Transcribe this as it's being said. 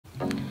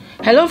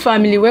Hello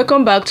family,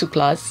 welcome back to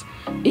class.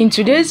 In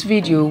today's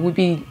video, we'll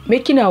be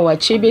making our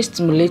Chebe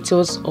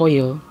Stimulators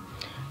oil.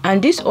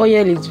 And this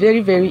oil is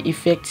very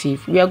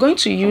effective. We are going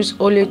to use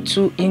only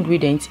 2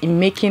 ingredients in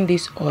making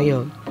this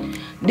oil.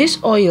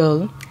 This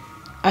oil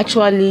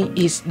actually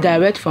is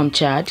direct from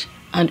chard,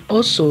 and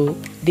also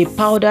the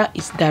powder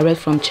is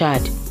direct from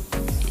chard.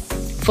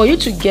 For you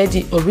to get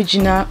the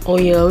original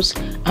oils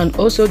and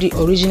also the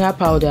original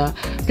powder,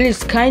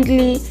 please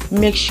kindly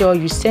make sure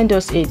you send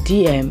us a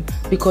DM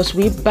because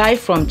we buy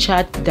from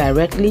chard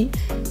directly.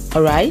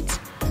 Alright,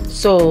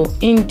 so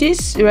in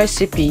this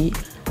recipe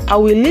I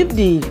will leave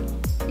the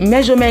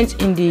measurements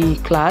in the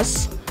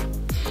class.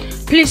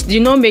 Please do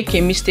not make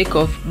a mistake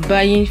of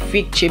buying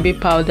fake Chebe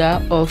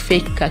powder or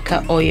fake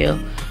cacao oil,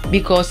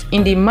 because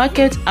in the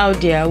market out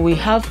there we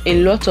have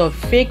a lot of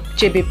fake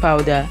Chebe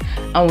powder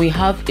and we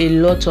have a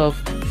lot of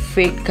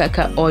fake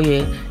cacao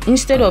oil.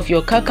 Instead of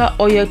your cacao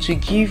oil to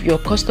give your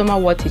customer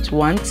what it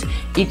wants,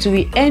 it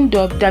will end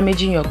up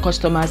damaging your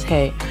customer's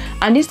hair.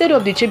 And instead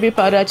of the Chebe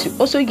powder to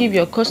also give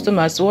your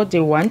customers what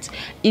they want,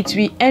 it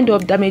will end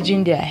up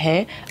damaging their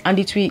hair and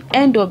it will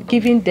end up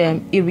giving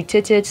them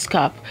irritated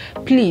scalp.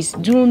 Please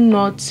do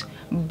not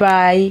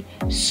buy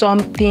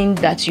something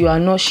that you are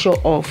not sure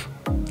of.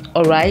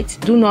 Alright,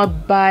 do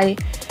not buy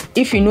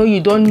if you know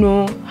you don't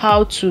know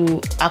how to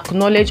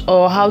acknowledge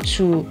or how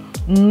to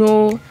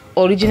know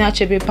original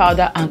Chebe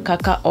powder and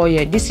cacao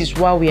oil. This is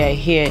why we are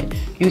here.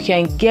 You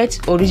can get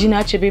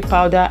original Chebe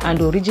powder and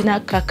original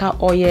cacao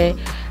oil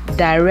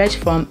direct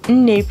from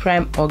Nne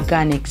Prime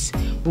Organics.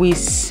 We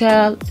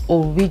sell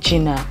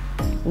original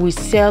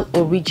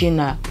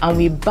and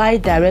we buy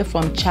direct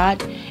from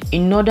chard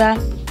in order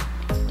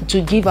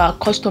to give our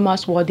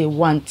customers what they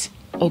want.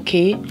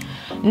 Okay,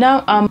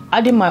 now I'm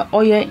adding my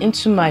oil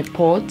into my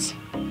pot.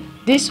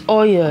 This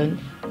oil,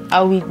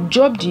 I will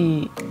drop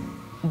the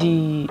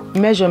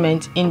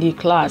measurement in the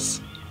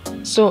class.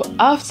 So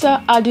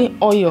after adding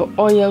all your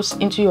oils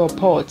into your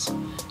pot,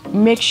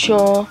 make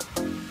sure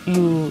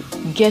you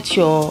get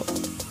your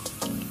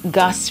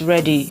gas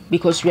ready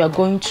because we are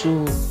going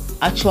to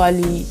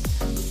actually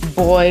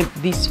boil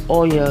this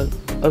oil,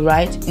 all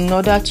right, in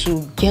order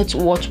to get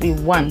what we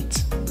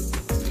want.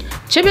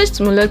 Chebe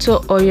Stimulator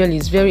oil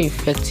is very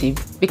effective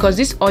because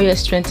this oil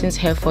strengthens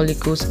hair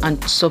follicles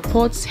and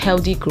supports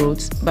healthy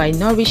growth by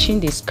nourishing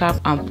the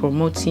scalp and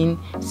promoting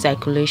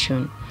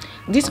circulation.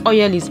 This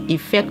oil is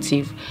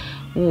effective.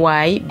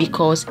 Why?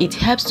 Because it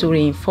helps to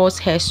reinforce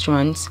hair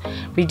strands,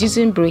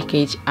 reducing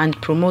breakage and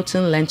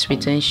promoting length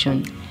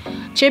retention.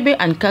 Chebe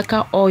and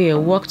cacao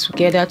oil work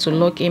together to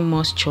lock in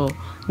moisture,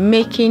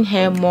 making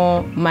hair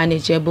more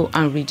manageable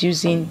and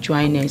reducing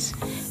dryness.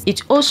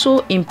 It also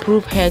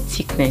improves hair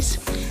thickness.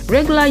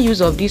 Regular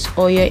use of this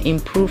oil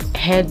improves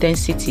hair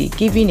density,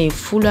 giving a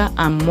fuller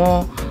and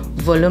more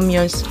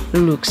voluminous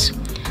looks.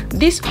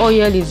 This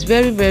oil is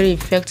very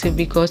effective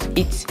because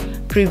it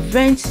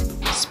prevents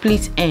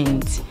split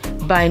ends.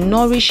 By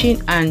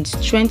nourishing and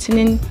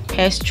strengthening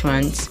hair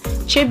strands,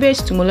 Chebe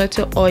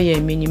Stimulator oil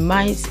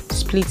minimizes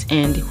split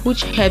end,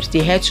 which helps the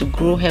hair to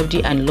grow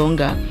healthy and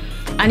longer.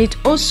 And it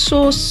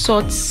also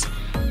sorts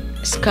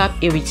scalp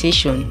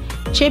irritation.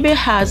 Chebe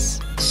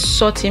has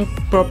certain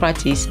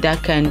properties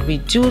that can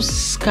reduce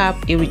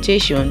scalp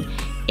irritation,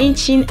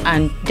 itching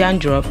and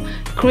dandruff,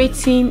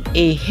 creating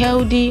a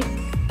healthy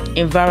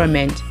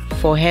environment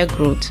for hair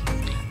growth.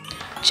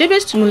 Chebe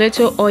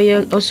Stimulator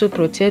oil also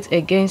protects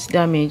against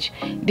damage.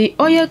 The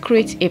oil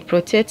creates a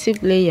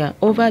protective layer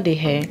over the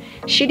hair,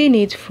 shielding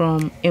it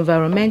from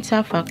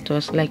environmental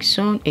factors like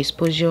sun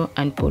exposure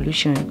and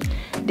pollution.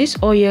 This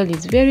oil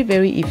is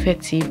very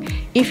effective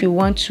if you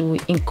want to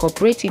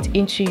incorporate it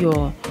into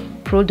your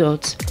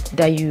products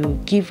that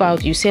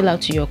you sell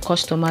out to your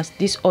customers.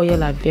 This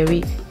oil are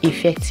very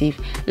effective.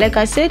 Like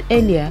I said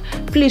earlier,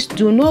 please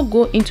do not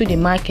go into the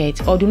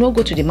market or do not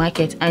go to the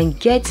market and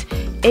get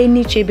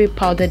any Chebe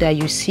powder that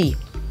you see.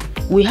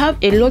 We have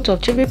a lot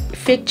of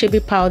fake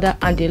Chebe powder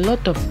and a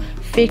lot of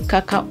fake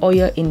cacao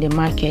oil in the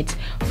market.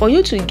 For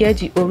you to get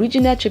the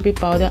original Chebe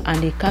powder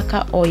and the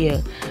cacao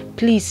oil,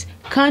 please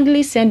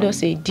kindly send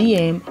us a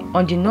DM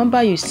on the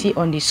number you see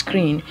on the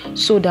screen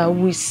so that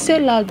we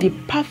sell out the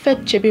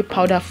perfect Chebe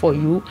powder for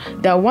you,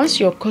 that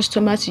once your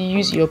customers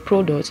use your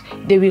product,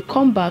 they will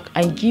come back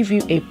and give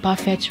you a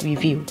perfect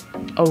review.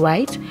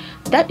 Alright,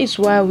 that is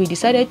why we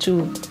decided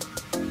to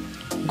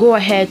go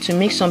ahead to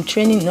make some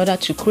training in order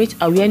to create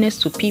awareness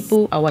to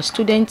people, our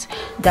students,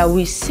 that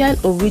we sell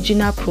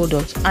original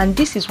products. And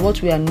this is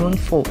what we are known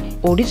for.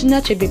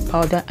 Original Chebe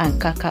powder and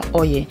cacao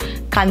oil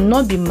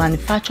cannot be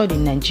manufactured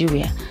in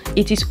Nigeria.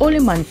 It is only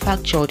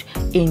manufactured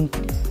in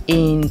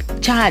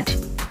Chad.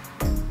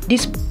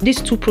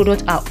 These 2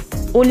 products are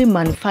only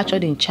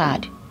manufactured in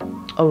Chad.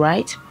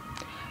 Alright,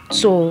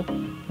 so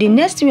the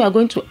next thing we are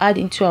going to add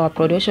into our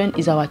production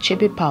is our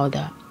Chebe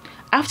powder.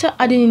 After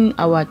adding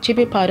our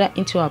Chebe powder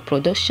into our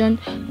production,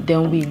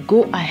 then we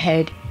go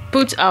ahead,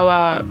 put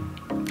our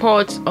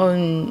pot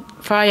on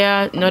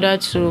fire in order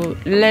to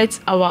let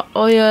our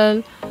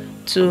oil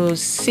to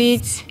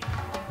sit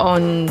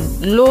on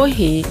low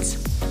heat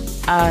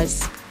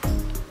as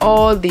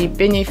all the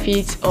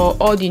benefits or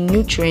all the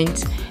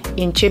nutrients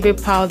in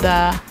Chebe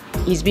powder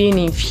is being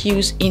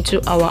infused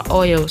into our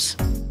oils.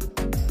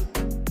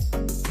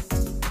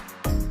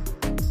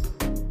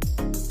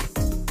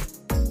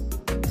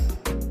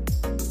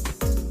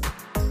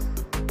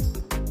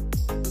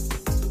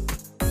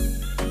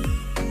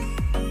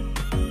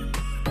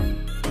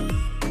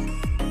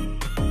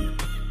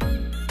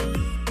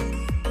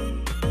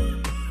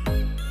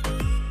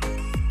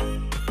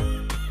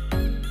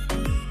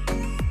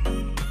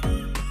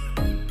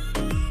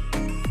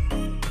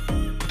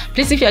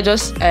 Please, if you're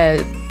just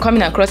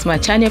coming across my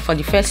channel for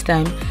the first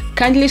time,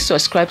 kindly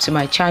subscribe to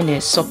my channel,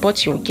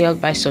 support your girl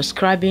by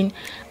subscribing,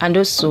 and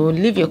also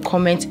leave your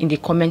comment in the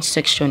comment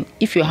section.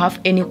 If you have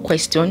any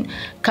question,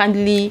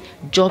 kindly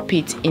drop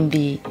it in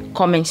the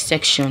comment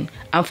section.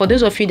 And for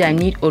those of you that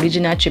need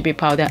original Chebe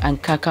powder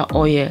and kaka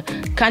oil,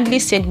 kindly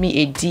send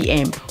me a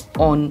DM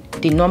on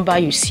the number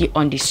you see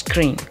on the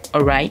screen.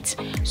 All right,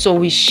 so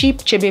we ship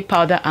Chebe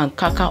powder and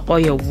kaka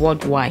oil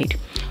worldwide.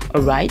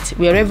 All right,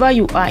 wherever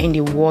you are in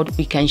the world,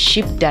 we can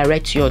ship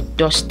direct to your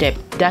doorstep.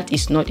 That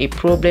is not a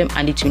problem,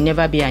 and it will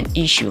never be an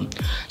issue.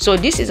 So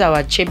this is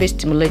our Chebe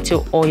stimulator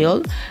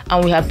oil,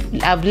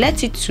 and I've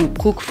let it to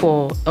cook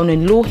on a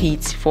low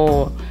heat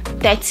for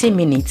 30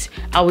 minutes.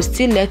 I will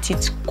still let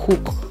it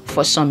cook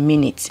for some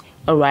minutes.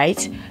 All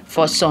right,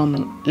 for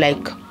some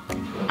like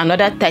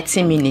another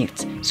 30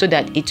 minutes, so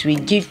that it will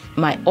give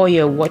my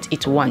oil what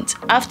it wants.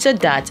 After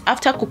that,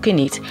 after cooking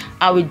it,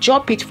 I will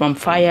drop it from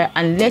fire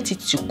and let it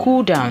to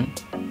cool down.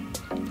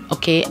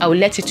 Okay, I will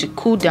let it to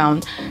cool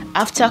down.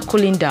 After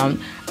cooling down,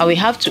 I will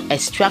have to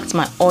extract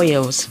my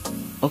oils.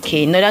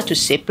 Okay, in order to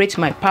separate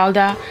my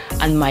powder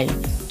and my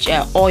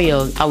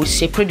oil, I will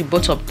separate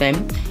both of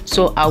them.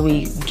 So I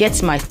will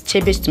get my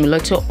Chebe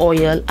stimulator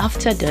oil.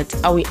 After that,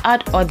 I will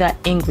add other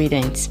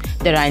ingredients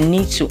that I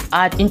need to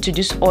add into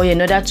this oil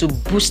in order to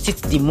boost it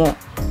the more.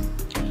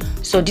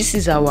 So this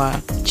is our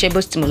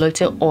Chebe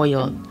stimulator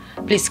oil.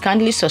 Please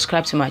kindly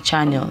subscribe to my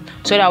channel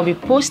so that I'll be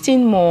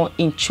posting more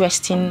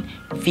interesting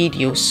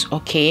videos.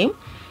 Okay,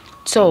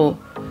 so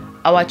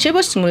our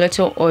Chebe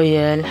stimulator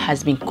oil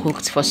has been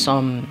cooked for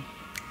some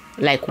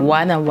like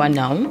 1 hour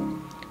now.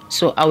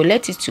 So I will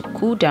let it to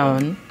cool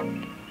down.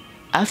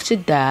 After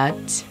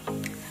that,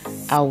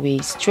 I will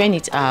strain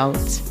it out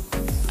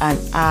and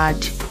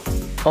add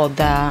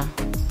other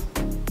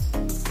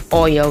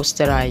oils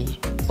that I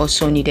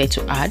also needed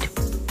to add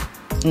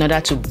in order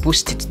to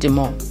boost it the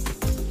more.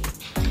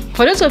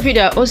 For those of you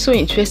that are also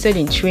interested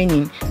in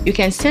training, you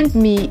can send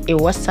me a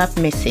WhatsApp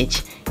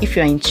message if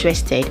you are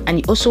interested, and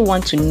you also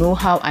want to know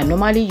how I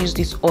normally use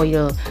this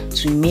oil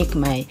to make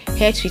my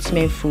hair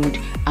treatment food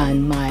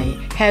and my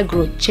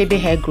Chebe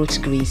hair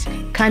growth grease.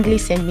 Kindly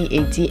send me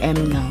a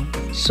DM now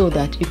so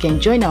that you can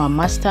join our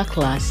master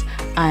class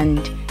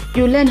and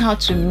you learn how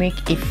to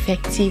make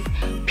effective,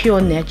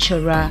 pure,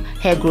 natural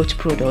hair growth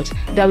products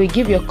that will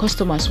give your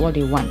customers what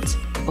they want.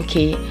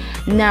 Okay,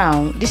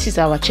 now this is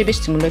our Chebe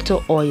stimulator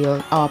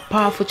oil, our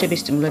powerful Chebe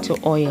stimulator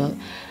oil.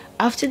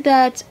 After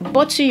that,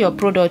 bottle your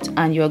product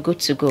and you're good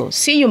to go.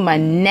 See you in my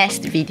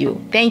next video.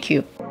 Thank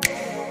you.